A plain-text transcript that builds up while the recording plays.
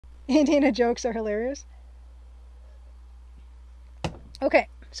Indiana jokes are hilarious. Okay,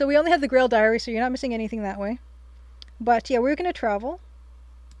 so we only have the Grail Diary, so you're not missing anything that way. But yeah, we're going to travel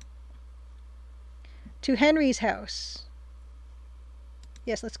to Henry's house.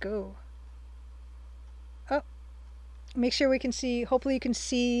 Yes, let's go. Oh, make sure we can see, hopefully you can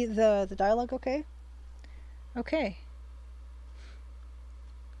see the dialogue okay? Okay.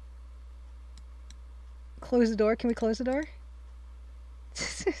 Close the door. Can we close the door?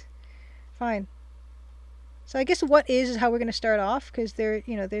 Fine. So I guess what is how we're going to start off, because there,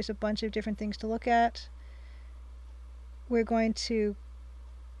 you know, there's a bunch of different things to look at. We're going to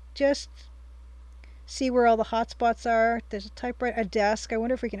just see where all the hotspots are. There's a typewriter, a desk. I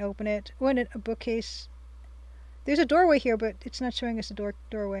wonder if we can open it. Oh, and a bookcase. There's a doorway here, but it's not showing us a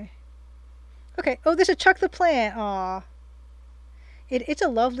doorway. Okay. Oh, there's a Chuck the Plant. Aw. It's a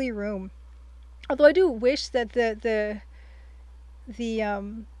lovely room. Although I do wish that the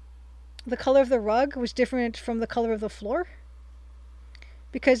color of the rug was different from the color of the floor,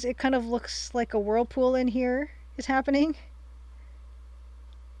 because it kind of looks like a whirlpool in here is happening.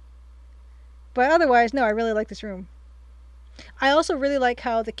 But otherwise, no, I really like this room. I also really like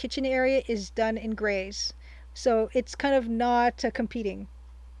how the kitchen area is done in grays, so it's kind of not competing,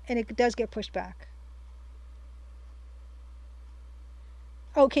 and it does get pushed back.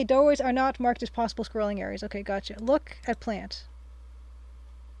 Okay, doorways are not marked as possible scrolling areas. Okay, gotcha. Look at plant.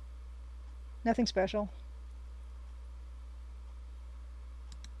 Nothing special.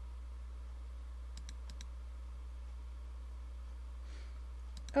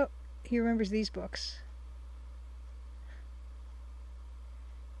 Oh, he remembers these books.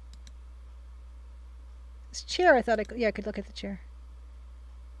 This chair, I thought I could look at the chair.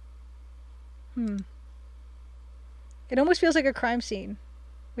 It almost feels like a crime scene,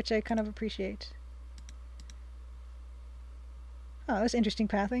 which I kind of appreciate. Oh, that's interesting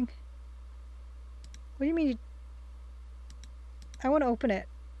pathing. What do you mean? I want to open it.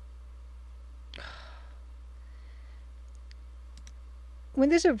 When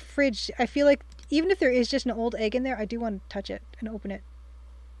there's a fridge, I feel like even if there is just an old egg in there, I do want to touch it and open it.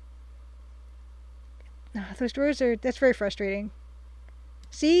 Those drawers that's very frustrating.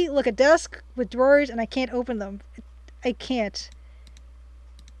 See, look, a desk with drawers and I can't open them. I can't.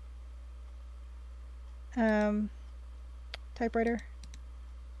 Typewriter.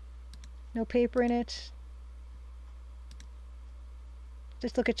 No paper in it.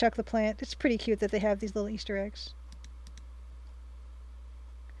 Just look at Chuck the Plant. It's pretty cute that they have these little Easter eggs.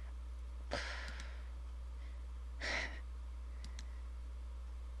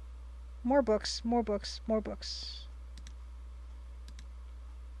 More books, more books, more books.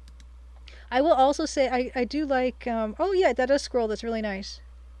 I will also say I do like, oh yeah, that does scroll. That's really nice.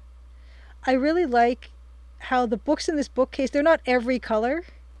 I really like how the books in this bookcase, they're not every color.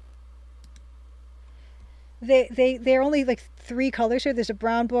 They're only like 3 colors here. There's a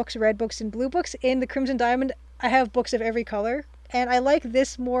brown books, red books, and blue books. In the Crimson Diamond, I have books of every color. And I like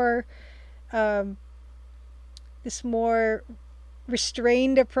this more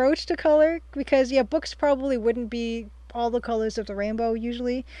restrained approach to color, because yeah, books probably wouldn't be all the colors of the rainbow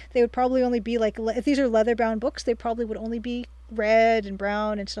usually. They would probably only be like, if these are leather bound books, they probably would only be red and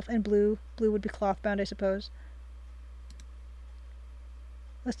brown and stuff, and blue would be cloth bound, I suppose.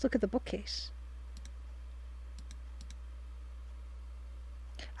 Let's look at the bookcase.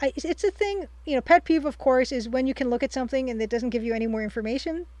 It's a thing, you know, pet peeve of course is when you can look at something and it doesn't give you any more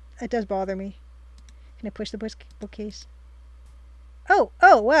information. It does bother me. Can I push the bookcase? Oh,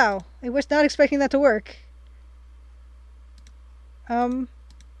 wow. I was not expecting that to work.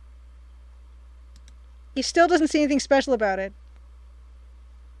 He still doesn't see anything special about it.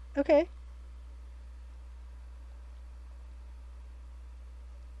 Okay.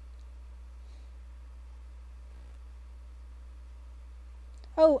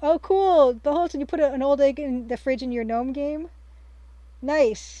 Oh, cool. The whole time you put an old egg in the fridge in your gnome game.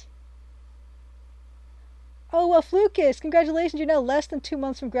 Nice. Oh, well, Flucus, congratulations. You're now less than 2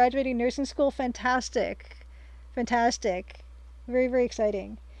 months from graduating nursing school. Fantastic. Fantastic. Very, very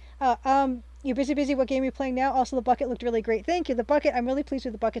exciting. You're busy. What game are you playing now? Also, the bucket looked really great. Thank you. The bucket, I'm really pleased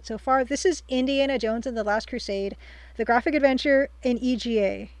with the bucket so far. This is Indiana Jones and the Last Crusade, the graphic adventure in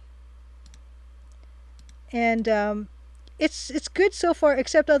EGA. And, it's good so far,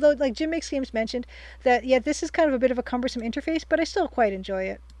 except although, like Jim Makes Games mentioned, that, yeah, this is kind of a bit of a cumbersome interface, but I still quite enjoy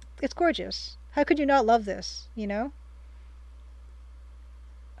it. It's gorgeous. How could you not love this, you know?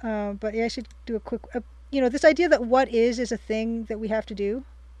 But yeah, I should do a quick, you know, this idea that what is a thing that we have to do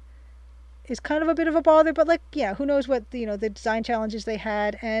is kind of a bit of a bother, but like, yeah, who knows what, you know, the design challenges they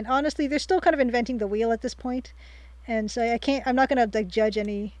had, and honestly, they're still kind of inventing the wheel at this point. And so I can't. I'm not gonna like judge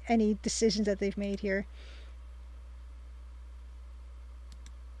any decisions that they've made here.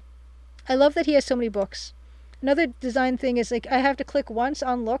 I love that he has so many books. Another design thing is like I have to click once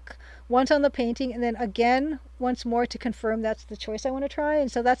on look, once on the painting, and then again once more to confirm that's the choice I want to try.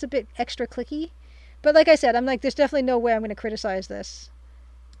 And so that's a bit extra clicky. But like I said, I'm like, there's definitely no way I'm going to criticize this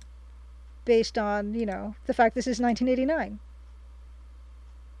based on, the fact this is 1989.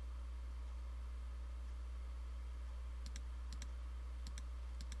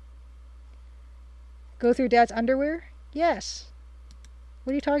 Go through Dad's underwear? Yes.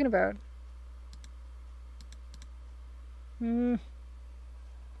 What are you talking about? Hmm.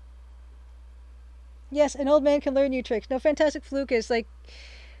 Yes, an old man can learn new tricks. No, Fantastic Fluke is like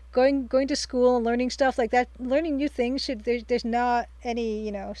going to school and learning stuff like that. Learning new things there's not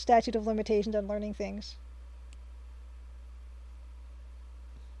any statute of limitations on learning things.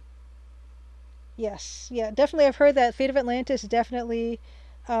 Yes, yeah, definitely. I've heard that Fate of Atlantis definitely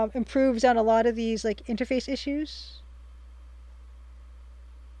improves on a lot of these like interface issues.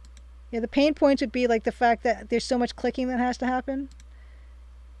 Yeah, the pain points would be like the fact that there's so much clicking that has to happen.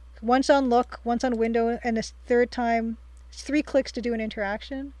 Once on look, once on window, and a third time, it's 3 clicks to do an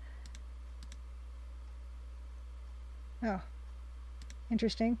interaction. Oh,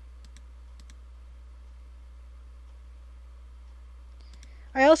 interesting.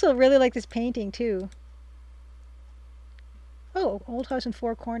 I also really like this painting too. Oh, Old House in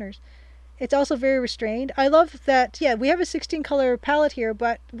Four Corners. It's also very restrained. I love that, yeah, we have a 16 color palette here,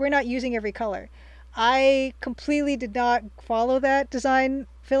 but we're not using every color. I completely did not follow that design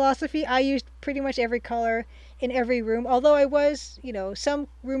philosophy. I used pretty much every color in every room, although I was, some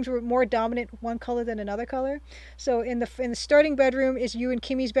rooms were more dominant one color than another color. So in the starting bedroom is you and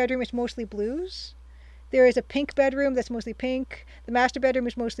Kimmy's bedroom, it's mostly blues. There is a pink bedroom that's mostly pink. The master bedroom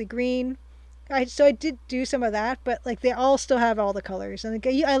is mostly green. So I did do some of that, but like they all still have all the colors, and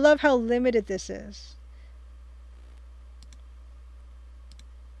I love how limited this is.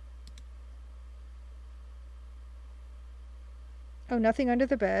 Oh, nothing under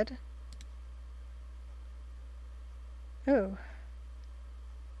the bed. Oh,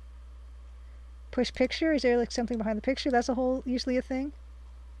 push picture. Is there like something behind the picture? That's usually a thing.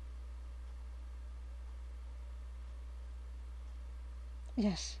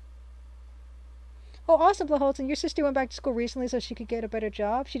 Yes. Oh, awesome, Blaholton. Your sister went back to school recently so she could get a better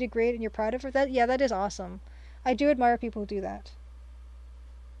job. She did great, and you're proud of her. Yeah, that is awesome. I do admire people who do that.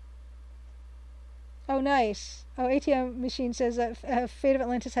 Oh, nice. Oh, ATM Machine says that Fate of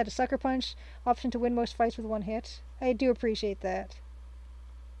Atlantis had a sucker punch option to win most fights with one hit. I do appreciate that.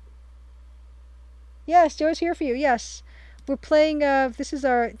 Yes, Joe's here for you. Yes, we're playing. This is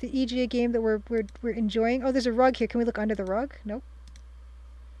the EGA game that we're enjoying. Oh, there's a rug here. Can we look under the rug? Nope.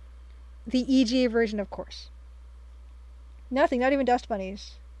 The EGA version, of course. Nothing. Not even dust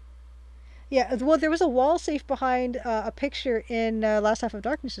bunnies. Yeah. Well, there was a wall safe behind a picture in Last Half of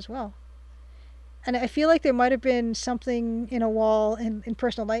Darkness as well. And I feel like there might have been something in a wall in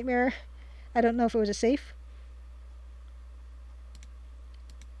Personal Nightmare. I don't know if it was a safe.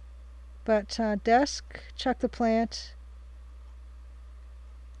 But desk, Chuck the Plant.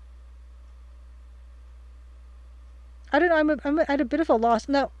 I don't know. I'm at a bit of a loss.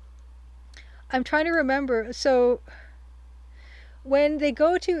 No, I'm trying to remember. So when they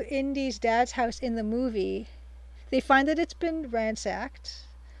go to Indy's dad's house in the movie, they find that it's been ransacked.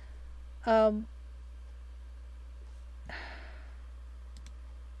 Um,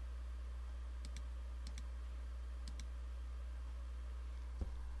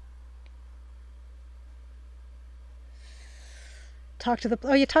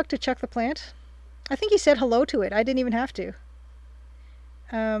 you talked to Chuck the Plant? I think he said hello to it. I didn't even have to.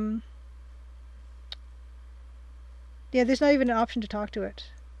 Um, yeah, there's not even an option to talk to it.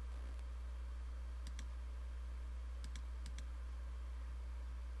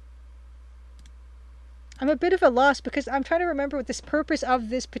 I'm a bit of a loss because I'm trying to remember what this purpose of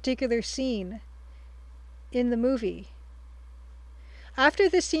this particular scene in the movie. After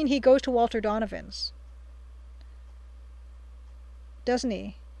this scene, he goes to Walter Donovan's, doesn't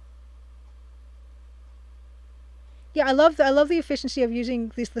he? Yeah, I love the efficiency of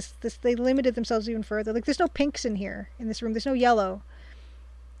using this. They limited themselves even further. Like, there's no pinks in here in this room. There's no yellow.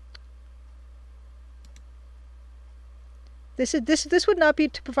 This would not be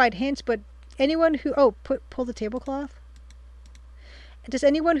to provide hints, but anyone who pull the tablecloth. Does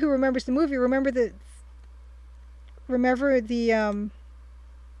anyone who remembers the movie remember the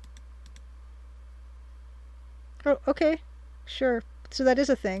Oh, okay, sure. So that is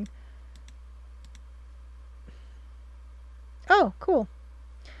a thing. Oh, cool.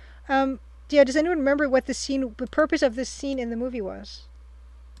 Um, Yeah, does anyone remember what the purpose of this scene in the movie was?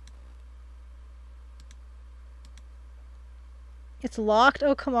 It's locked?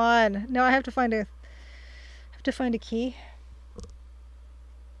 Oh, come on. No, I have to find a key.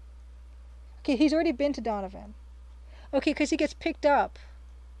 Okay, he's already been to Donovan. Okay, because he gets picked up.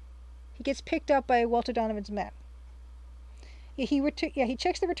 He gets picked up by Walter Donovan's men. Yeah, he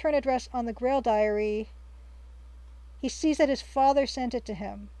checks the return address on the Grail diary. He sees that his father sent it to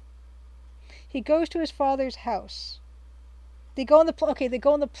him. He goes to his father's house. They go on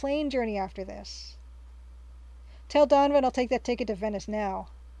the plane journey after this. Tell Donovan I'll take that ticket to Venice now.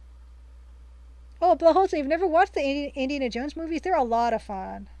 Oh, but hold on, you've never watched the Indiana Jones movies? They're a lot of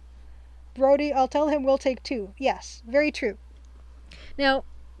fun. Brody, I'll tell him we'll take 2. Yes, very true. Now,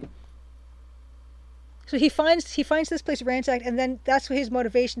 so he finds this place ransacked, and then that's his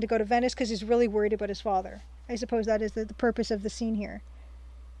motivation to go to Venice, because he's really worried about his father. I suppose that is the purpose of the scene here.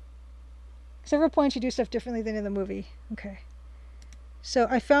 Several points you do stuff differently than in the movie. Okay. So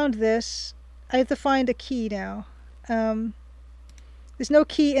I found this. I have to find a key now. There's no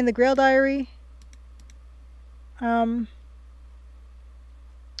key in the Grail diary.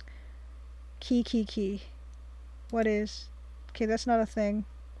 Key. What is? Okay, that's not a thing.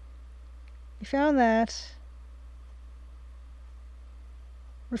 We found that.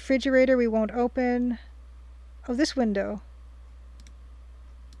 Refrigerator we won't open. Oh, this window.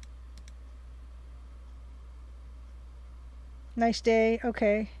 Nice day.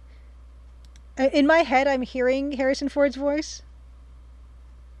 Okay. In my head, I'm hearing Harrison Ford's voice.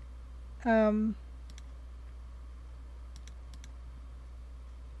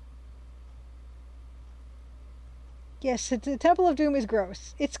 Yes, the Temple of Doom is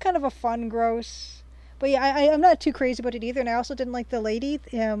gross. It's kind of a fun gross. But yeah, I'm not too crazy about it either, and I also didn't like the lady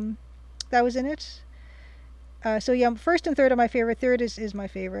that was in it. So yeah, first and third are my favorite. Third is my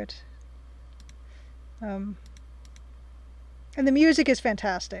favorite. And the music is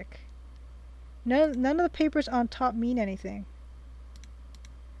fantastic. None of the papers on top mean anything.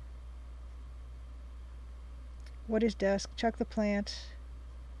 What is desk? Chuck the plant.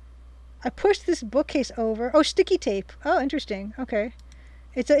 I pushed this bookcase over. Oh, sticky tape. Oh, interesting. Okay.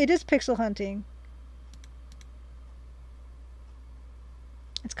 It is pixel hunting.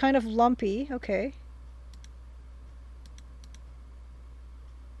 It's kind of lumpy. Okay.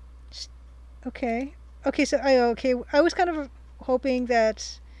 Okay. Okay, so I was kind of hoping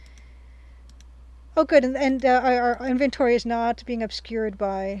that... Oh, good, and our inventory is not being obscured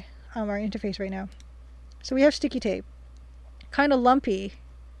by our interface right now. So we have sticky tape. Kind of lumpy.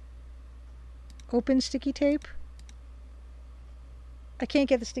 Open sticky tape. I can't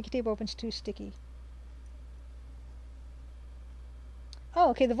get the sticky tape open, it's too sticky.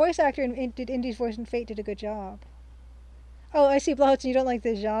 Oh, okay, the voice actor did Indy's voice in Fate did a good job. Oh, I see, Blahotson, you don't like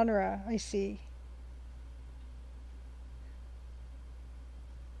the genre. I see.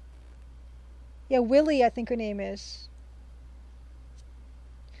 Yeah, Willie, I think her name is.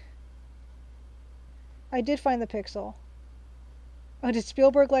 I did find the pixel. Oh, did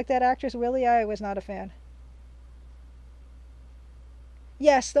Spielberg like that actress Willie? I was not a fan.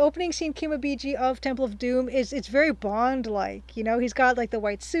 Yes, the opening scene, Kimabiji of Temple of Doom, it's very Bond-like. You know, he's got like the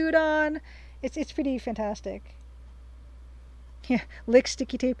white suit on. It's pretty fantastic. Yeah, lick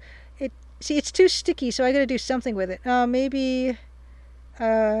sticky tape. See, it's too sticky, so I gotta do something with it. Maybe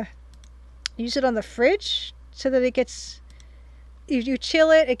use it on the fridge so that it gets... If you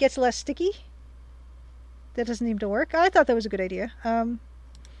chill it, it gets less sticky. That doesn't seem to work. I thought that was a good idea.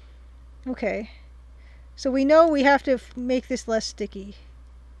 Okay. So we know we have to make this less sticky.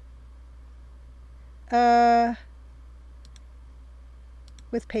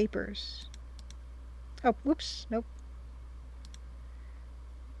 With papers. Oh, whoops. Nope.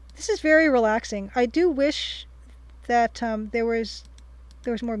 This is very relaxing. I do wish that there was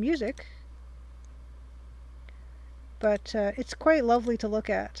more music. But it's quite lovely to look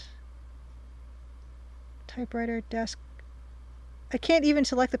at. Typewriter, desk. I can't even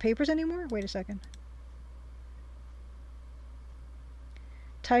select the papers anymore? Wait a second.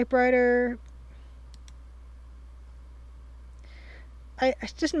 Typewriter.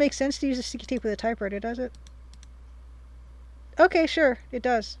 It doesn't make sense to use a sticky tape with a typewriter, does it? Okay, sure, it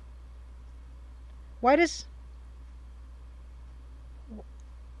does. Why does...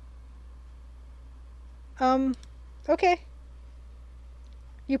 Okay.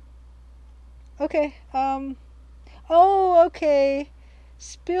 Okay, oh, okay.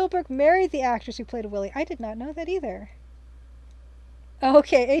 Spielberg married the actress who played Willie. I did not know that either.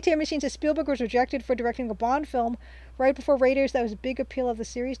 Okay, ATM Machine says Spielberg was rejected for directing a Bond film right before Raiders. That was a big appeal of the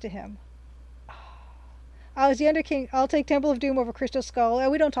series to him. I was the Under King. I'll take Temple of Doom over Crystal Skull.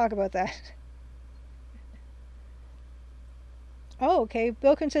 We don't talk about that. Oh, okay.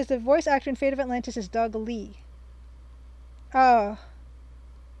 Bilkin says the voice actor in Fate of Atlantis is Doug Lee. Oh.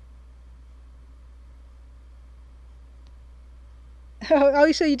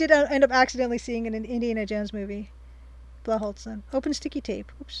 Oh, so you did end up accidentally seeing an Indiana Jones movie. Blaholtzen. Open sticky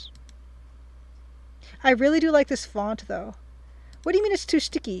tape. Oops. I really do like this font, though. What do you mean it's too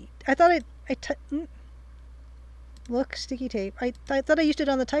sticky? I thought Look, sticky tape. I thought I used it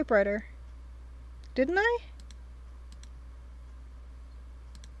on the typewriter. Didn't I?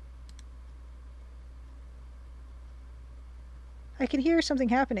 I can hear something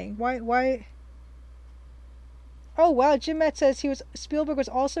happening. Why? Oh, wow. Jim Met says Spielberg was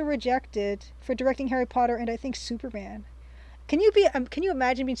also rejected for directing Harry Potter and I think Superman. Can you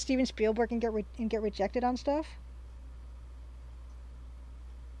imagine being Steven Spielberg and get rejected on stuff?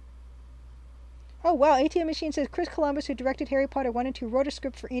 Oh, wow. ATM Machine says Chris Columbus, who directed Harry Potter 1 and 2, wrote a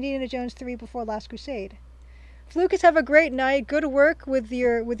script for Indiana Jones 3 before Last Crusade. Lucas, have a great night. Good work with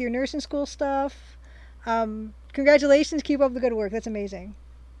your nursing school stuff. Congratulations. Keep up the good work. That's amazing.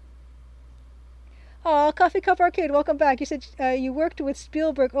 Oh, Coffee Cup Arcade, welcome back. You said you worked with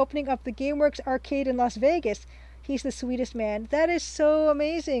Spielberg opening up the GameWorks arcade in Las Vegas. He's the sweetest man. That is so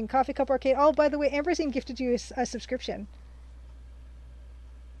amazing. Coffee Cup Arcade. Oh, by the way, Ambersine gifted you a subscription.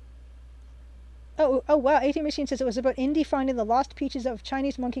 Oh, wow. 18 Machine says it was about Indy finding the lost peaches of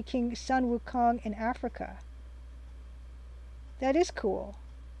Chinese Monkey King Sun Wukong in Africa. That is cool.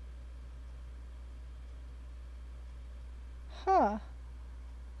 Huh.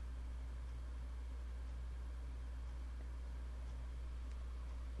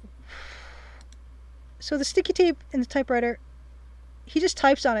 So the sticky tape in the typewriter, he just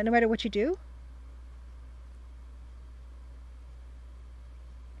types on it no matter what you do?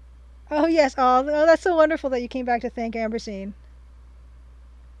 Oh, yes. Oh, that's so wonderful that you came back to thank Ambersine.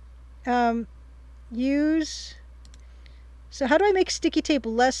 Use... So how do I make sticky tape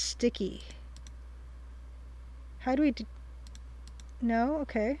less sticky? How do we... No?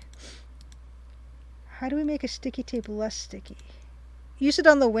 Okay. How do we make a sticky tape less sticky? Use it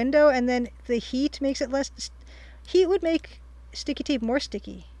on the window and then the heat makes it less... Heat would make sticky tape more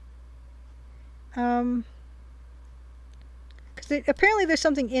sticky. Because apparently there's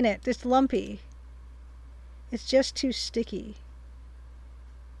something in it that's lumpy. It's just too sticky.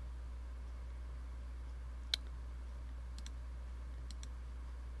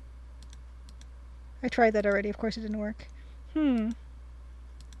 I tried that already. Of course it didn't work.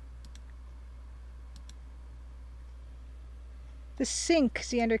 The sink,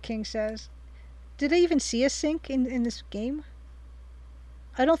 Xander King says. Did I even see a sink in this game?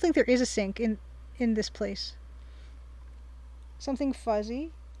 I don't think there is a sink in this place. Something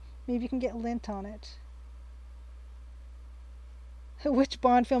fuzzy. Maybe you can get lint on it. Which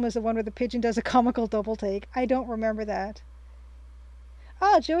Bond film is the one where the pigeon does a comical double take? I don't remember that.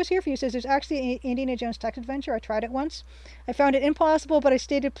 Ah, Joe's here for you. Says there's actually an Indiana Jones text adventure. I tried it once. I found it impossible, but I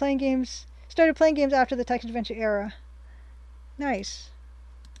started playing games after the text adventure era. Nice.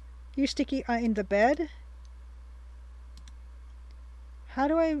 You sticky in the bed? How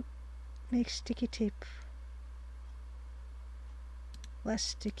do I make sticky tape less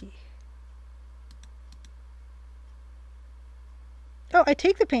sticky? Oh, I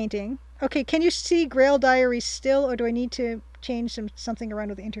take the painting. Okay, can you see Grail Diaries still, or do I need to change something around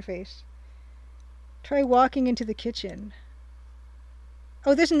with the interface? Try walking into the kitchen.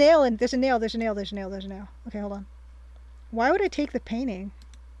 Oh, there's a nail. There's a nail. Okay, hold on. Why would I take the painting?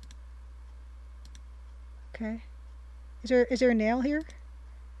 Okay. Is there a nail here?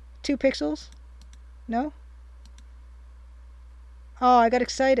 2 pixels? No? Oh, I got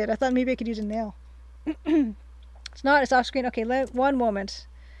excited. I thought maybe I could use a nail. It's not. It's off screen. Okay, one moment.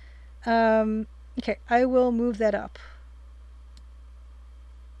 Okay, I will move that up.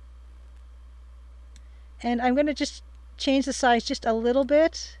 And I'm going to just change the size just a little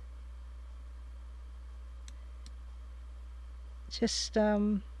bit. Just,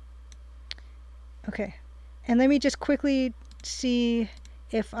 okay. And let me just quickly see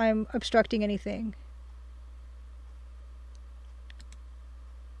if I'm obstructing anything.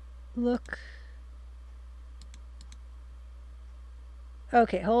 Look.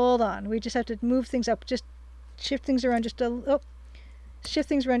 Okay, hold on. We just have to move things up. Just shift things around just a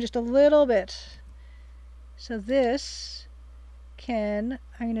little bit. So this I'm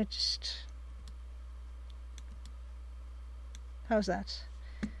gonna just... How's that?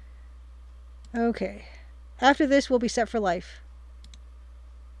 Okay. After this, we'll be set for life.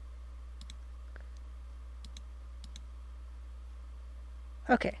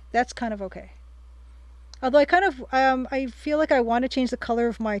 Okay, that's kind of okay. Although I feel like I want to change the color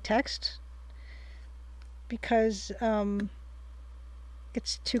of my text because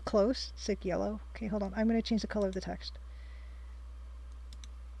it's too close. It's like yellow. Okay, hold on. I'm going to change the color of the text.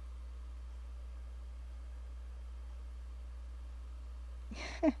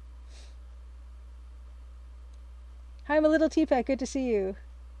 Hi, I'm a little teapot. Good to see you.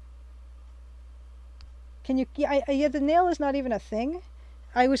 Can you... Yeah, the nail is not even a thing.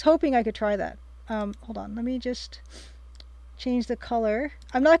 I was hoping I could try that. Hold on. Let me just change the color.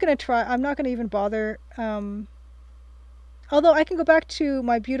 I'm not going to even bother. Although I can go back to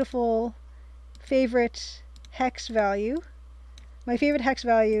my beautiful favorite hex value. My favorite hex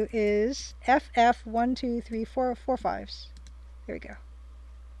value is FF12345. There we go.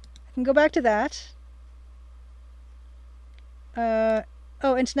 I can go back to that. Oh,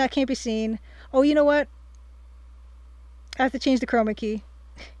 internet can't be seen. Oh, you know what? I have to change the chroma key.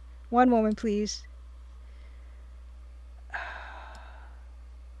 One moment, please.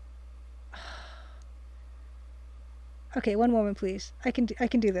 Okay, one moment, please. I can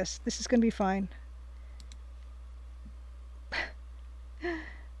do this. This is gonna be fine.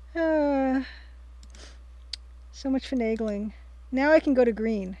 So much finagling. Now I can go to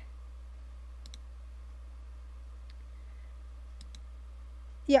green.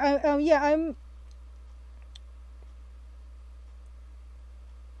 Yeah, I'm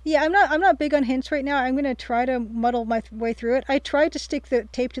not big on hints right now. I'm gonna try to muddle my way through it. I tried to stick the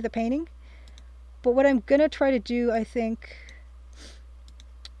tape to the painting, but what I'm gonna try to do, I think,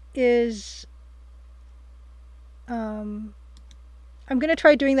 is I'm gonna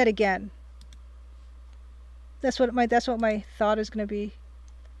try doing that again. That's what my thought is gonna be.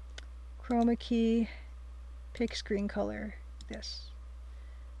 Chroma key, pick screen color. This.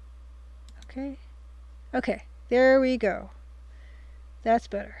 Okay. Okay. There we go. That's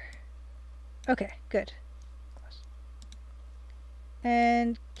better. Okay, good.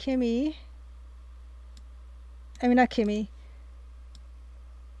 And Kimmy. I mean, not Kimmy.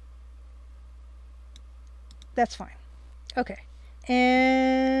 That's fine. Okay.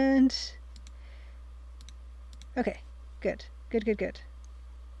 And... Okay, good. Good, good, good.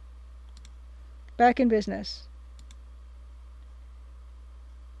 Back in business.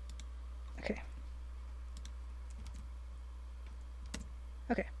 Okay.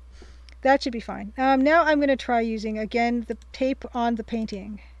 Okay. That should be fine. Now I'm going to try using, again, the tape on the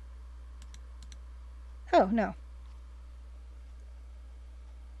painting. Oh, no.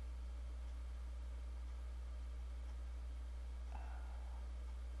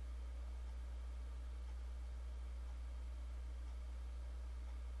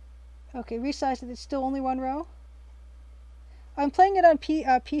 Okay, resize it. It's still only one row. I'm playing it on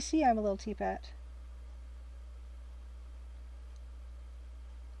PC. I'm a little teapot.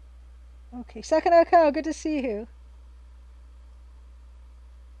 Okay, Sakanaka, good to see you.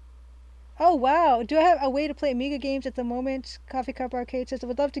 Oh wow, do I have a way to play Amiga games at the moment? Coffee Cup Arcade says I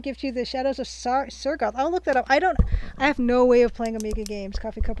would love to give you the Shadows of Surgoth. I'll look that up. I have no way of playing Amiga games.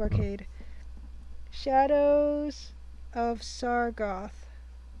 Coffee Cup Arcade. Shadows of Sargoth.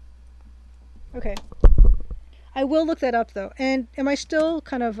 Okay. I will look that up though. And am I still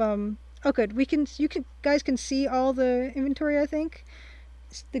kind of oh good. Guys can see all the inventory, I think.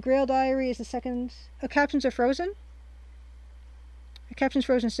 The Grail Diary is the second. Oh, captions are frozen? Are captions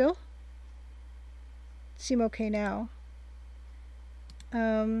frozen still? Seem okay now.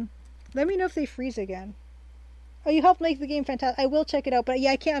 Let me know if they freeze again. Oh, you helped make the game fantastic. I will check it out, but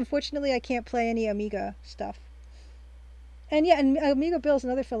yeah, unfortunately I can't play any Amiga stuff. And yeah, and Amiga Bill's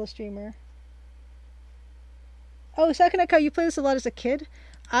another fellow streamer. Oh, Sakanaka, you played this a lot as a kid?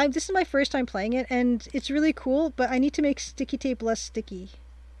 This is my first time playing it, and it's really cool, but I need to make sticky tape less sticky.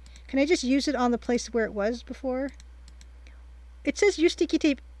 Can I just use it on the place where it was before? It says use sticky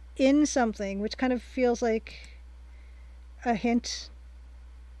tape in something, which kind of feels like a hint.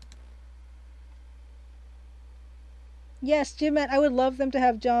 Yes, Jim, I would love them to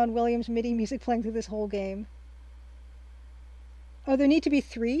have John Williams MIDI music playing through this whole game. Oh, there need to be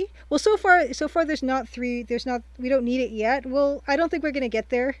 3? Well, so far there's not 3. We don't need it yet. Well, I don't think we're going to get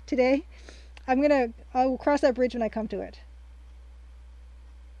there today. I will cross that bridge when I come to it.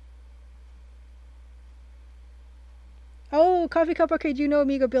 Oh, Coffee Cup Arcade, you know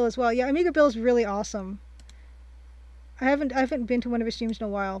Amiga Bill as well. Yeah, Amiga Bill is really awesome. I haven't been to one of his streams in a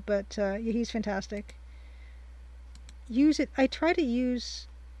while, but yeah, he's fantastic. Use it. I thought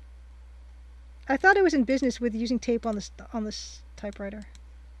I was in business with using tape on this typewriter.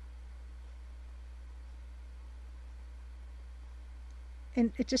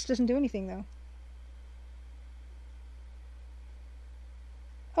 And it just doesn't do anything though.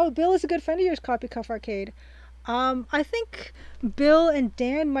 Oh, Bill is a good friend of yours, Coffee Cup Arcade. I think Bill and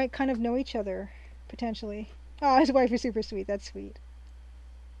Dan might kind of know each other, potentially. Oh, his wife is super sweet. That's sweet.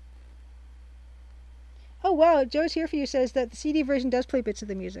 Oh wow, Joe's Here For You says that the CD version does play bits of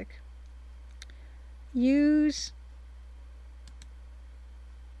the music. Use...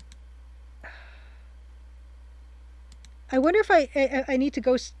 I wonder if I need to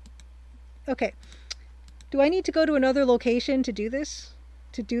go... Okay. Do I need to go to another location to do this?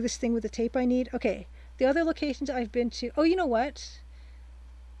 To do this thing with the tape I need? Okay. The other locations I've been to... Oh, you know what?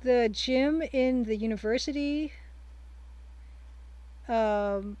 The gym in the university...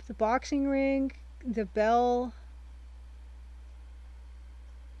 the boxing ring... The bell...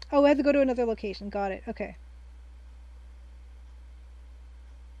 Oh, I have to go to another location. Got it. Okay.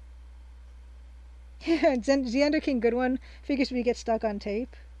 Yeah, Xander King, good one. Figures we get stuck on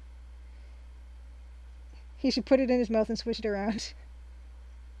tape. He should put it in his mouth and switch it around.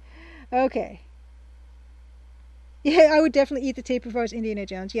 Okay. Yeah, I would definitely eat the tape if I was Indiana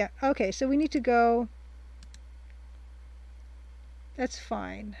Jones. Yeah, okay, so we need to go... That's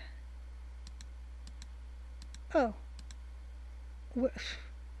fine. Oh.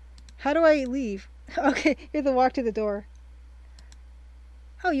 How do I leave? Okay, you have to walk to the door.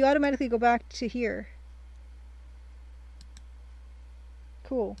 Oh, you automatically go back to here.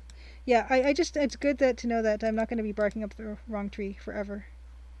 Cool. Yeah, I just, it's good to know that I'm not going to be barking up the wrong tree forever.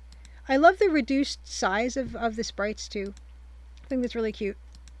 I love the reduced size of the sprites too. I think that's really cute.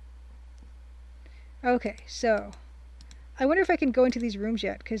 Okay, so I wonder if I can go into these rooms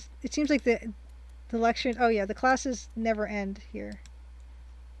yet, because it seems like the lecture... Oh yeah, the classes never end here.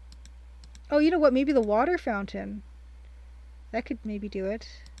 Oh, you know what? Maybe the water fountain. That could maybe do it.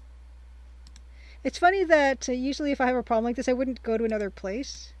 It's funny that usually if I have a problem like this, I wouldn't go to another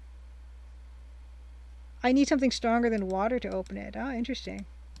place. I need something stronger than water to open it. Ah, interesting.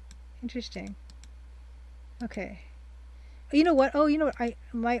 Interesting. Okay. You know what? Oh, you know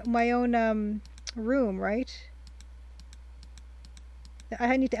what? My own room, right?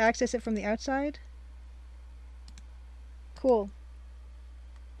 I need to access it from the outside. Cool.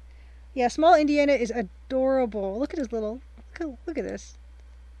 Yeah, small Indiana is adorable. Look at his little... Look at this.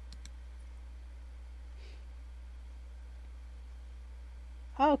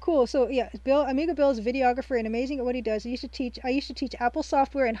 Oh, cool. So yeah, Amigo Bill is a videographer and amazing at what he does. I used to teach Apple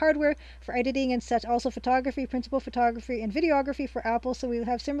software and hardware for editing and such. Also photography, principal photography, and videography for Apple. So we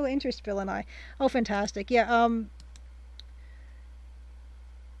have similar interests, Bill and I. Oh, fantastic. Yeah.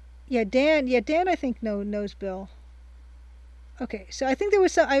 Yeah, Dan. Yeah, Dan. I think knows Bill. Okay, so I think there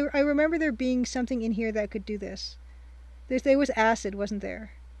was some. I remember there being something in here that could do this. There was acid, wasn't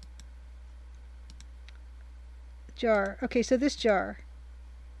there? Jar. Okay, so this jar.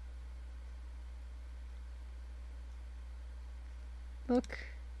 Look.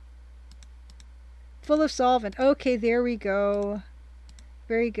 Full of solvent. Okay, there we go.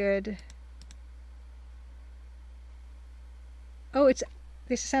 Very good. Oh,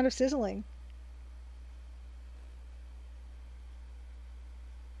 there's a sound of sizzling.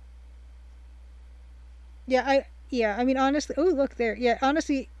 Yeah, I mean honestly, oh look there. Yeah,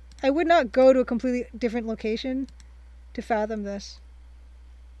 honestly, I would not go to a completely different location to fathom this.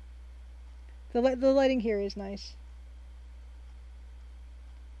 The lighting here is nice.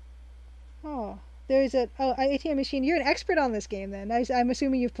 Oh, there's ATM machine. You're an expert on this game then. I'm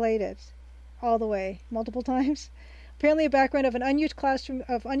assuming you've played it all the way, multiple times. Apparently a background of unused classrooms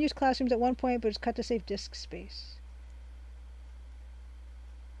at one point, but it's cut to save disk space.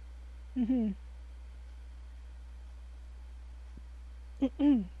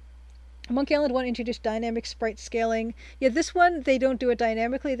 Monkey Island 1 introduced dynamic sprite scaling. Yeah, this one, they don't do it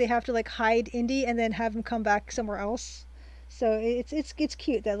dynamically. They have to like hide Indy and then have him come back somewhere else. So it's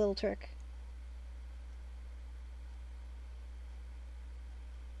cute, that little trick.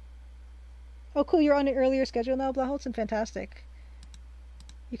 Oh, cool, you're on an earlier schedule now, Blaholtzen? Fantastic.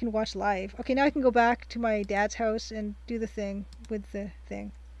 You can watch live. Okay, now I can go back to my dad's house and do the thing with the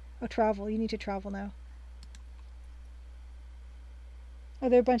thing. Oh, travel. You need to travel now. Oh,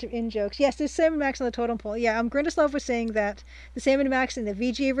 there are a bunch of in-jokes. Yes, there's Sam and Max on the totem pole. Yeah, Grindislav was saying that the Sam and Max in the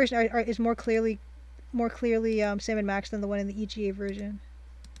VGA version is more clearly Sam and Max than the one in the EGA version.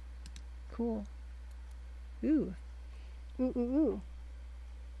 Cool. Ooh. Ooh, ooh, ooh.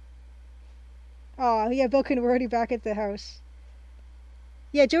 Aw, yeah, Bill we're already back at the house.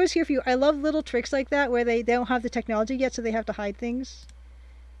 Yeah, Joe is here for you. I love little tricks like that where they don't have the technology yet, so they have to hide things.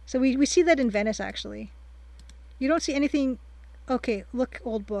 So we see that in Venice, actually. You don't see anything... Okay, look,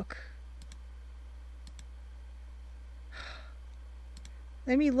 old book.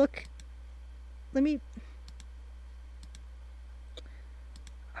 Let me look... Let me...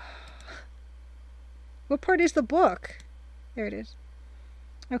 What part is the book? There it is.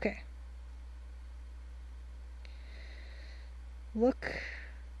 Okay. Look.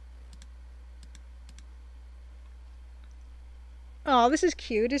 Oh, this is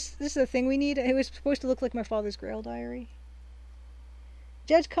cute. This is a thing we need. It was supposed to look like my father's Grail diary.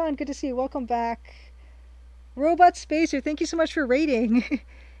 Judge Khan, good to see you. Welcome back. Robot Spacer, thank you so much for rating.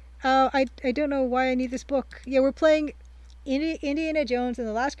 I don't know why I need this book. Yeah, we're playing Indiana Jones and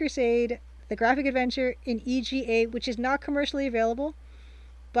the Last Crusade, the graphic adventure in EGA, which is not commercially available,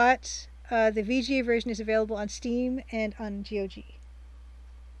 but the VGA version is available on Steam and on GOG.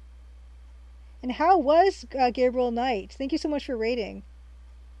 And how was Gabriel Knight? Thank you so much for rating.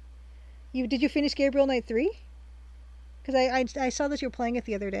 Did you finish Gabriel Knight 3? Because I saw that you were playing it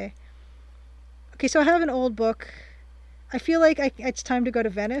the other day. Okay, so I have an old book. I feel like it's time to go to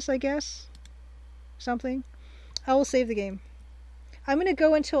Venice, I guess. Something. I will save the game. I'm going to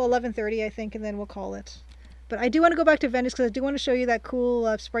go until 11:30, I think, and then we'll call it. But I do want to go back to Venice because I do want to show you that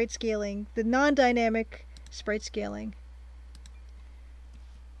cool sprite scaling. The non-dynamic sprite scaling.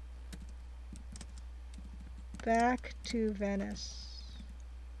 Back to Venice.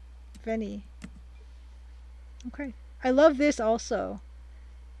 Veni. Okay. I love this also.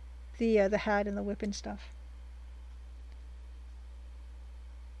 The hat and the whip and stuff.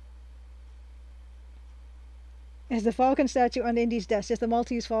 Is the falcon statue on Indy's desk? Yes, the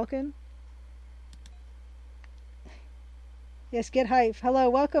Maltese falcon. Yes, get hype. Hello,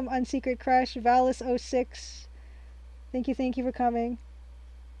 welcome Unsecret Crush, Valis06. Thank you for coming.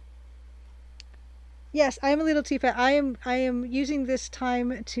 Yes, I am a little teapot. I am using this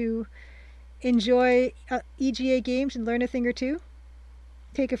time to enjoy EGA games and learn a thing or two.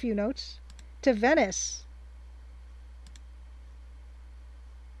 Take a few notes. To Venice.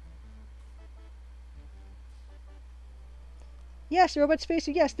 Yes, Robot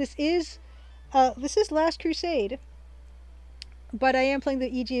Spacer. Yes, this is Last Crusade. But I am playing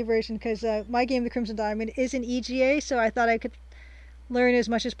the EGA version because my game, The Crimson Diamond, is in EGA, so I thought I could learn as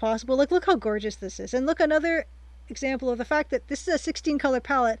much as possible. Like, look how gorgeous this is. And look, another example of the fact that this is a 16 color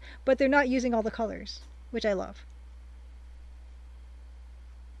palette, but they're not using all the colors, which I love.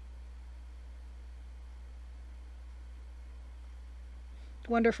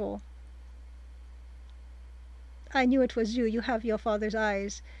 Wonderful. I knew it was you. You have your father's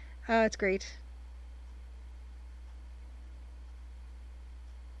eyes. It's great.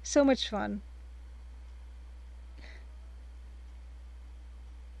 So much fun.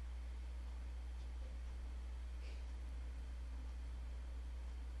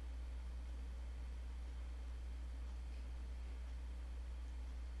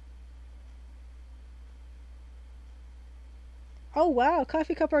 Oh wow,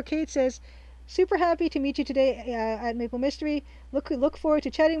 Coffee Cup Arcade says, super happy to meet you today at Maple Mystery. Look forward to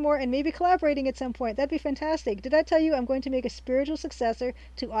chatting more and maybe collaborating at some point. That'd be fantastic. Did I tell you I'm going to make a spiritual successor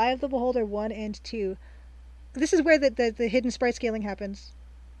to Eye of the Beholder 1 and 2? This is where the hidden sprite scaling happens.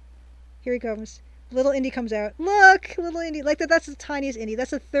 Here he comes. Little Indy comes out. Look! Little Indy. Like that's the tiniest Indy.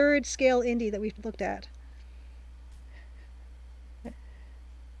 That's the third scale Indy that we've looked at.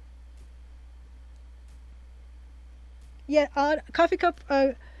 Yeah, Coffee Cup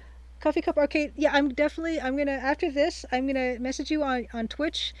Arcade. Yeah, I'm gonna, after this, I'm gonna message you on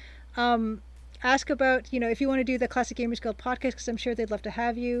Twitch. Ask about, if you want to do the Classic Gamers Guild podcast, because I'm sure they'd love to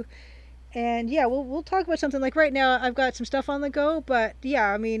have you. And yeah, we'll talk about something. Like right now, I've got some stuff on the go, but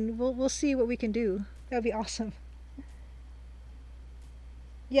yeah, I mean, we'll see what we can do. That'd be awesome.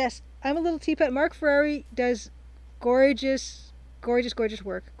 Yes, I'm a little teapot. Mark Ferrari does gorgeous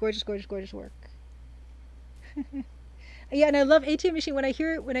work. Gorgeous work. Yeah, and I love ATM Machine. When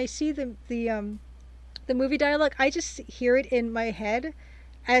I see the movie dialogue, I just hear it in my head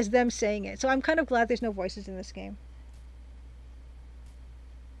as them saying it. So I'm kind of glad there's no voices in this game.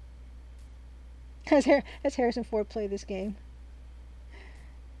 As Harrison Ford played this game.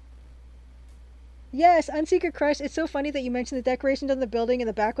 Yes, Unsecret Crush. It's so funny that you mentioned the decorations on the building in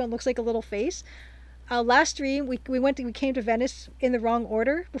the background looks like a little face. Last stream we came to Venice in the wrong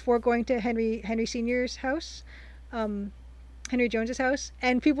order before going to Henry Senior's house. Henry Jones's house,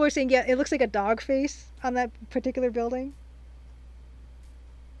 and people were saying, yeah, it looks like a dog face on that particular building.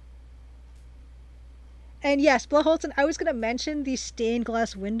 And yes, Blaholton, I was going to mention these stained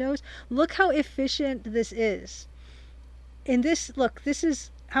glass windows. Look how efficient this is. In this, look, this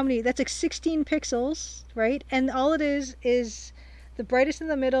is how many? That's like 16 pixels, right? And all it is the brightest in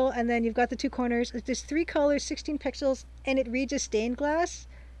the middle, and then you've got the two corners. There's 3 colors, 16 pixels, and it reads as stained glass.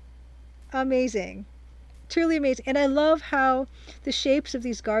 Amazing. Truly amazing. And I love how the shapes of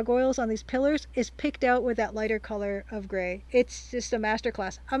these gargoyles on these pillars is picked out with that lighter color of gray. It's just a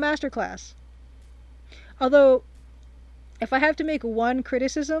masterclass. Although, if I have to make one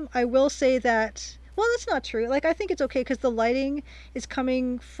criticism, I will say that, well, that's not true. Like, I think it's okay because the lighting is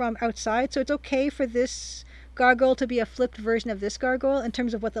coming from outside, so it's okay for this gargoyle to be a flipped version of this gargoyle in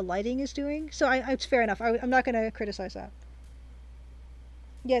terms of what the lighting is doing. So it's fair enough. I'm not going to criticize that.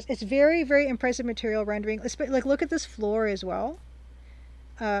 Yes, it's very, very impressive material rendering. Like, look at this floor as well.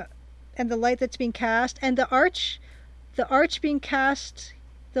 Uh, and the light that's being cast, and the arch being cast,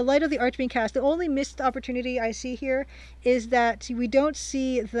 the light of the arch being cast. The only missed opportunity I see here is that we don't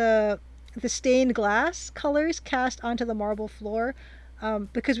see the stained glass colors cast onto the marble floor,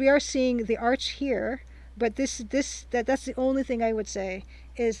 because we are seeing the arch here. But that's the only thing I would say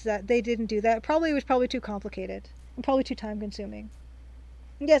is that they didn't do that. Probably it was probably too complicated and probably too time consuming.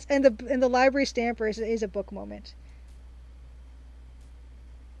 Yes, and the library stamper is a book moment.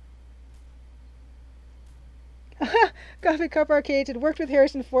 Coffee Cup Arcade had worked with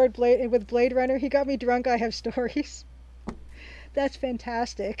Harrison Ford with Blade Runner. He got me drunk. I have stories. That's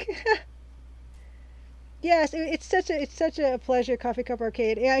fantastic. Yes, it's such a pleasure, Coffee Cup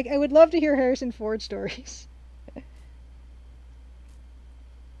Arcade. Yeah, I would love to hear Harrison Ford stories.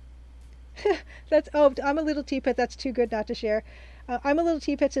 That's I'm a little teapot. That's too good not to share. I'm a little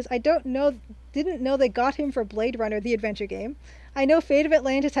teapot says didn't know they got him for Blade Runner, the adventure game. I know Fate of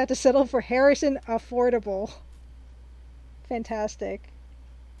Atlantis had to settle for Harrison Affordable. Fantastic.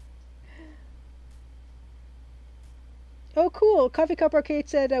 Oh, cool! Coffee Cup Arcade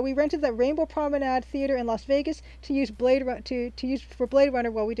said we rented the Rainbow Promenade Theater in Las Vegas to use to use for Blade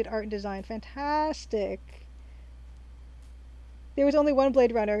Runner while we did art and design. Fantastic. There was only one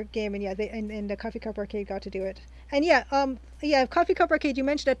Blade Runner game, and yeah, and the Coffee Cup Arcade got to do it. And yeah, Coffee Cup Arcade. You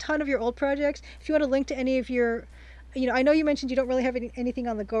mentioned a ton of your old projects. If you want to link to any of your, I know you mentioned you don't really have anything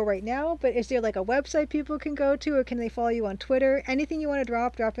on the go right now, but is there like a website people can go to, or can they follow you on Twitter? Anything you want to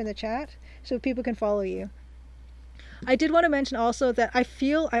drop in the chat so people can follow you. I did want to mention also that I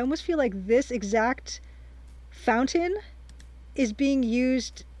almost feel like this exact fountain is being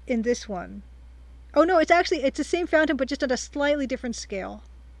used in this one. Oh no, it's the same fountain but just at a slightly different scale.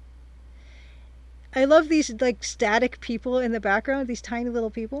 I love these like static people in the background, these tiny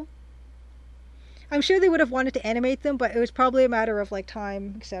little people. I'm sure they would have wanted to animate them, but it was probably a matter of like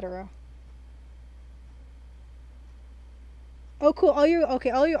time, etc. Oh cool. All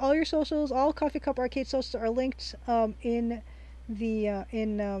your socials, all Coffee Cup Arcade socials are linked in the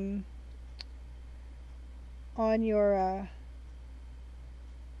in on your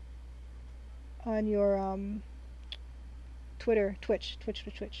Twitter, Twitch.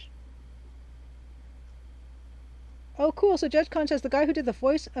 Oh, cool. So Judge Con says the guy who did the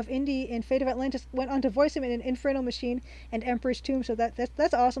voice of Indy in Fate of Atlantis went on to voice him in an Infernal Machine and Emperor's Tomb. So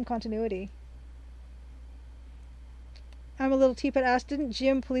that's awesome continuity. I'm a little teapot asked, didn't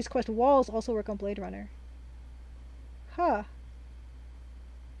Jim Police Quest Walls also work on Blade Runner? Huh.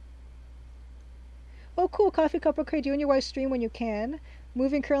 Oh, cool. Coffee Cup Arcade. You and your wife stream when you can.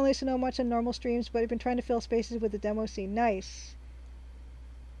 Moving currently so not much on normal streams, but I've been trying to fill spaces with the demo scene. Nice.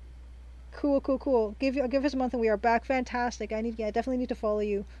 Cool. Give us a month and we are back. Fantastic. I definitely need to follow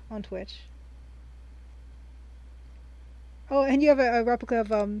you on Twitch. Oh, and you have a replica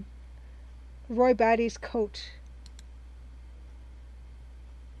of Roy Batty's coat.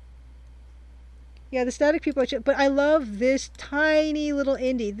 Yeah, the static people but I love this tiny little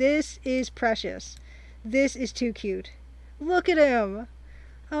Indy. This is precious. This is too cute. Look at him.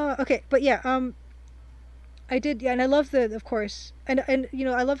 Okay, but yeah, I did, yeah, and I love of course, and I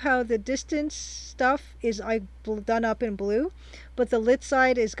love how the distance stuff is done up in blue, but the lit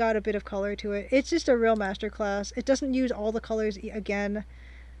side has got a bit of color to it. It's just a real masterclass. It doesn't use all the colors again.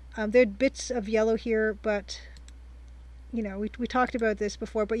 There are bits of yellow here, but we talked about this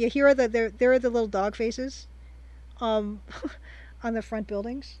before. But yeah, here there are the little dog faces, on the front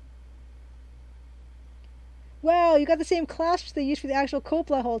buildings. Wow, you got the same clasps they use for the actual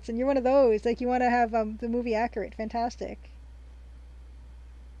Coppola Holtz, and you're one of those. Like, you want to have the movie accurate. Fantastic.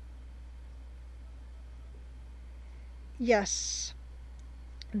 Yes.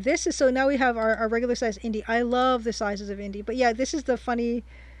 So now we have our regular size Indy. I love the sizes of Indy. But yeah, this is the funny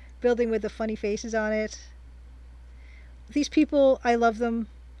building with the funny faces on it. These people, I love them.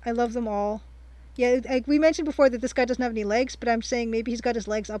 I love them all. Yeah, we mentioned before that this guy doesn't have any legs, but I'm saying maybe he's got his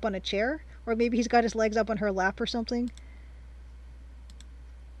legs up on a chair. Or maybe he's got his legs up on her lap or something.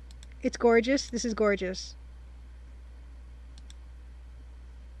 It's gorgeous. This is gorgeous.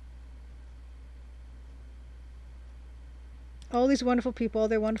 All these wonderful people,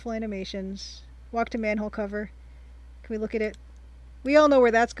 their wonderful animations. Walk to manhole cover. Can we look at it? We all know where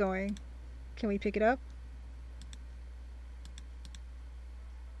that's going. Can we pick it up?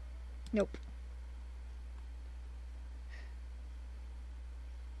 Nope.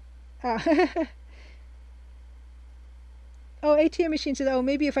 Ah. Oh, ATM machine says, oh,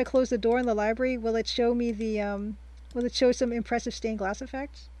 maybe if I close the door in the library, will it show me the, will it show some impressive stained glass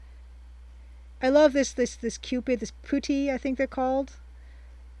effects? I love this Cupid, this Putty, I think they're called.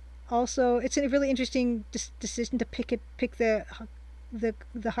 Also, it's a really interesting decision to pick the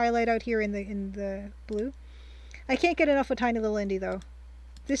highlight out here in the blue. I can't get enough of Tiny Little Indy though.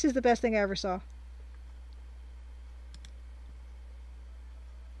 This is the best thing I ever saw.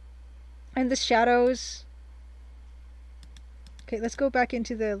 And the shadows. Okay, let's go back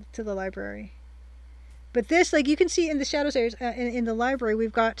into the library. But this, like you can see in the shadows areas in the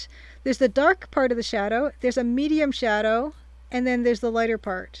library, there's the dark part of the shadow, there's a medium shadow, and then there's the lighter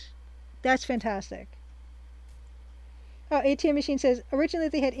part. That's fantastic. Oh, ATM machine says originally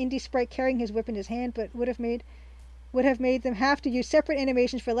they had Indy Sprite carrying his whip in his hand, but would have made them have to use separate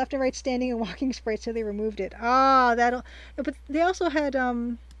animations for left and right standing and walking sprites, so they removed it. Ah, that'll. But they also had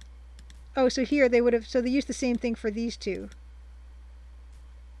Oh, so here they would have. So they used the same thing for these two.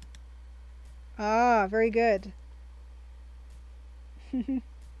 Ah, very good.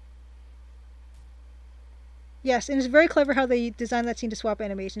 Yes, and it's very clever how they designed that scene to swap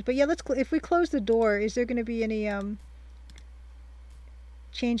animations. But yeah, if we close the door, is there going to be any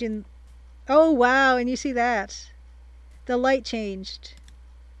change in? Oh wow, and you see that. The light changed.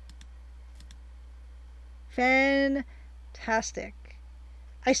 Fantastic.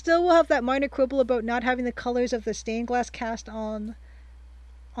 I still will have that minor quibble about not having the colors of the stained glass cast on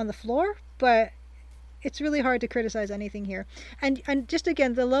the floor, but it's really hard to criticize anything here. And just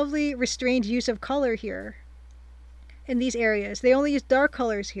again, the lovely restrained use of color here in these areas. They only use dark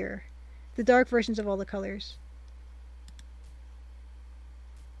colors here. The dark versions of all the colors.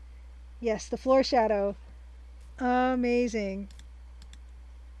 Yes, the floor shadow. Amazing.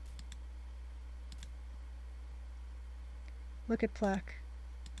 Look at plaque.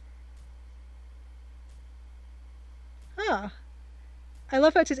 Ah. I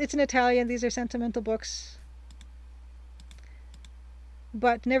love how it says it's in Italian. These are sentimental books.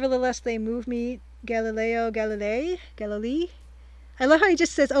 But nevertheless, they move me. Galileo Galilei. I love how he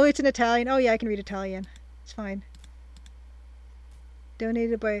just says, oh, it's in Italian. Oh, yeah, I can read Italian. It's fine.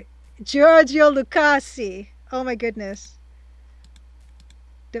 Donated by Giorgio Lucasi. Oh, my goodness.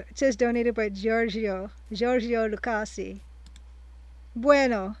 It says donated by Giorgio Lucasi.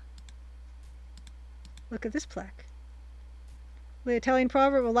 Bueno. Look at this plaque. The Italian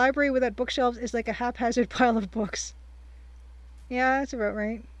proverb, a library without bookshelves is like a haphazard pile of books. Yeah, that's about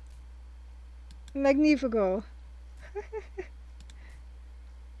right. Magnifico.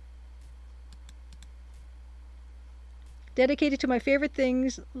 Dedicated to my favorite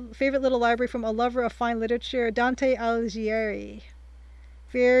little library from a lover of fine literature, Dante Alighieri.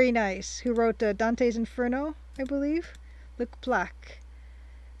 Very nice. Who wrote Dante's Inferno, I believe? Look, plaque.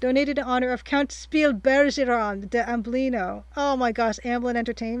 Donated in honor of Count Spielbergeron de Amblino. Oh my gosh, Amblin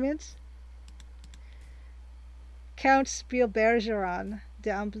Entertainment? Count Spielbergeron de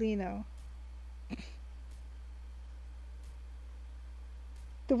Amblino.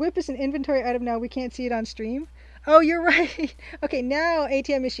 The whip is an inventory item now. We can't see it on stream. Oh, you're right. Okay, now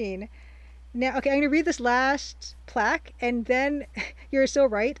ATM machine. Now, okay, I'm going to read this last plaque, and then you're so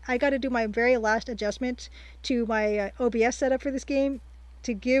right. I got to do my very last adjustment to my OBS setup for this game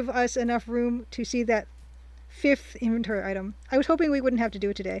to give us enough room to see that 5th inventory item. I was hoping we wouldn't have to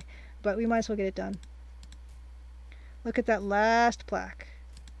do it today, but we might as well get it done. Look at that last plaque.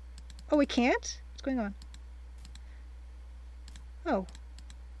 Oh, we can't? What's going on? Oh.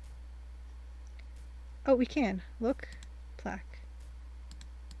 Oh, we can. Look. Plaque.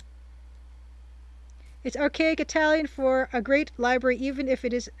 It's archaic Italian for a great library, even if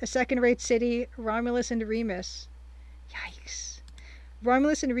it is a second-rate city, Romulus and Remus. Yikes.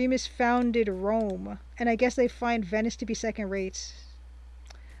 Romulus and Remus founded Rome, and I guess they find Venice to be second-rate.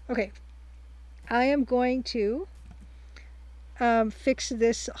 Okay. I am going to fix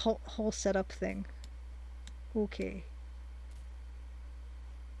this whole setup thing. Okay.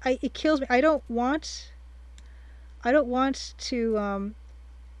 It kills me. I don't want to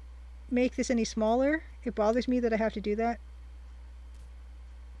make this any smaller. It bothers me that I have to do that.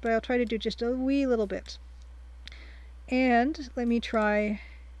 But I'll try to do just a wee little bit. And let me try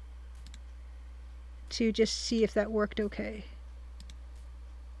to just see if that worked okay.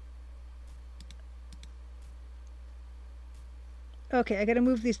 Okay, I gotta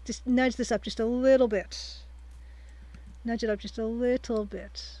move these, just nudge this up just a little bit. Nudge it up just a little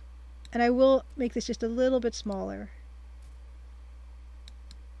bit. And I will make this just a little bit smaller.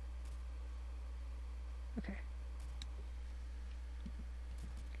 Okay.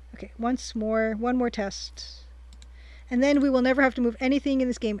 Okay, one more test. And then we will never have to move anything in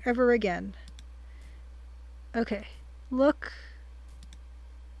this game ever again. Okay. look.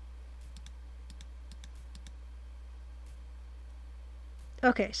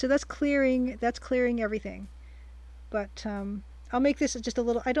 Okay, so that's clearing everything. But I'll make this just a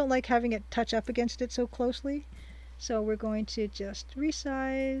little, I don't like having it touch up against it so closely. So we're going to just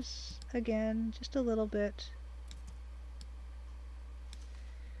resize again, just a little bit.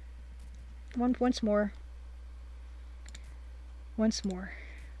 Once more. Once more.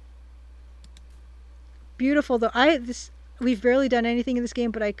 Beautiful though. We've barely done anything in this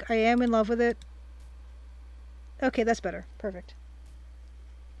game, but I am in love with it. Okay, that's better. Perfect.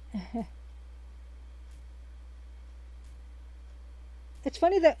 It's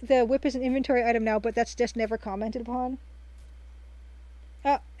funny that the whip is an inventory item now, but that's just never commented upon.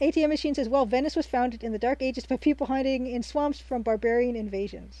 ATM Machine says, well, Venice was founded in the Dark Ages by people hiding in swamps from barbarian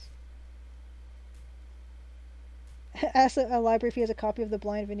invasions. Ask a library if he has a copy of The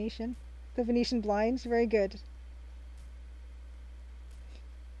Blind Venetian. The Venetian Blinds. Very good.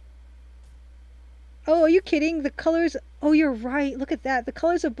 Oh, are you kidding? The colors... Oh, you're right. Look at that. The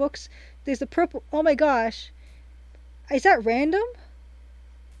colors of books. There's the purple... Oh my gosh. Is that random?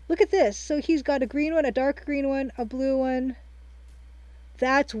 Look at this. So he's got a green one, a dark green one, a blue one.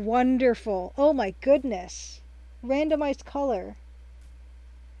 That's wonderful. Oh my goodness. Randomized color.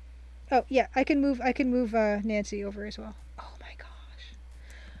 Oh, yeah. I can move Nancy over as well. Oh my gosh.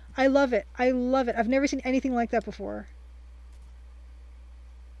 I love it. I love it. I've never seen anything like that before.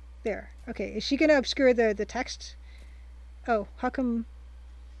 There. Okay, is she gonna obscure the text? Oh, how come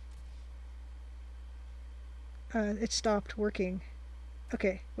it stopped working?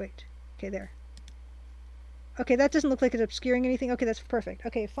 Okay, wait. Okay, there. Okay, that doesn't look like it's obscuring anything. Okay, that's perfect.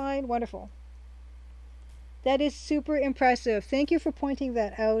 Okay, fine, wonderful. That is super impressive. Thank you for pointing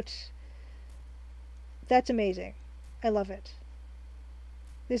that out. That's amazing. I love it.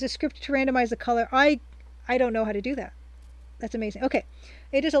 There's a script to randomize the color. I don't know how to do that. That's amazing. Okay,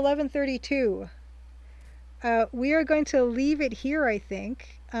 it is 11:32. We are going to leave it here, I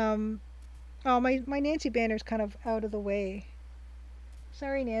think. Oh, my Nancy banner is kind of out of the way.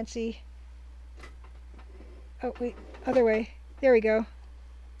 Sorry, Nancy. Oh, wait, other way. There we go.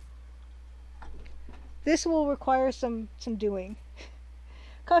 This will require some doing.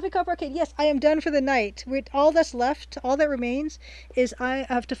 Coffee Cup Arcade. Yes, I am done for the night. All that's left, all that remains, is I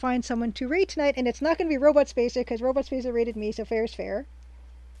have to find someone to raid tonight, and it's not going to be Robot Spacer, because Robot Spacer raided me, so fair is fair.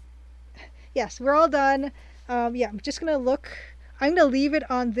 Yes, we're all done. Yeah, I'm just going to look. I'm going to leave it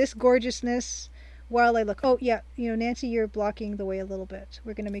on this gorgeousness while I look. Oh, yeah, Nancy, you're blocking the way a little bit.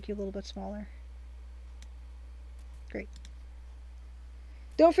 We're going to make you a little bit smaller. Great.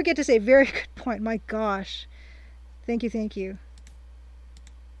 Don't forget to say, very good point. My gosh. Thank you, thank you.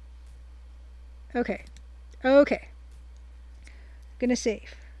 Okay. Okay. Gonna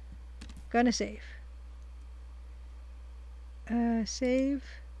save. Gonna save. Save.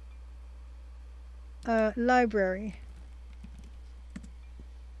 Library.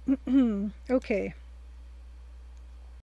 Okay.